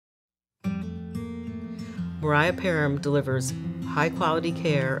Mariah Parham delivers high-quality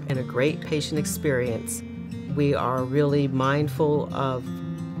care and a great patient experience. We are really mindful of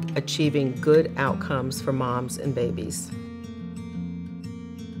achieving good outcomes for moms and babies.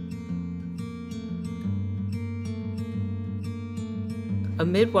 A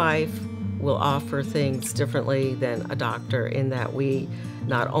midwife will offer things differently than a doctor in that we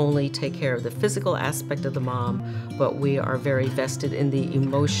not only take care of the physical aspect of the mom, but we are very vested in the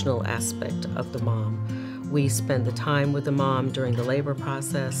emotional aspect of the mom. We spend the time with the mom during the labor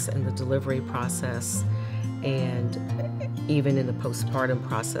process and the delivery process, and even in the postpartum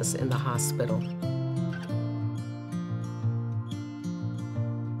process in the hospital.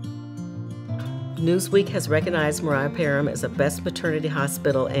 Newsweek has recognized Mariah Parham as a best maternity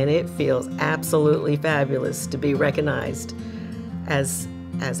hospital, and it feels absolutely fabulous to be recognized as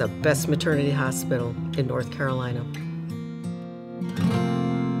a best maternity hospital in North Carolina.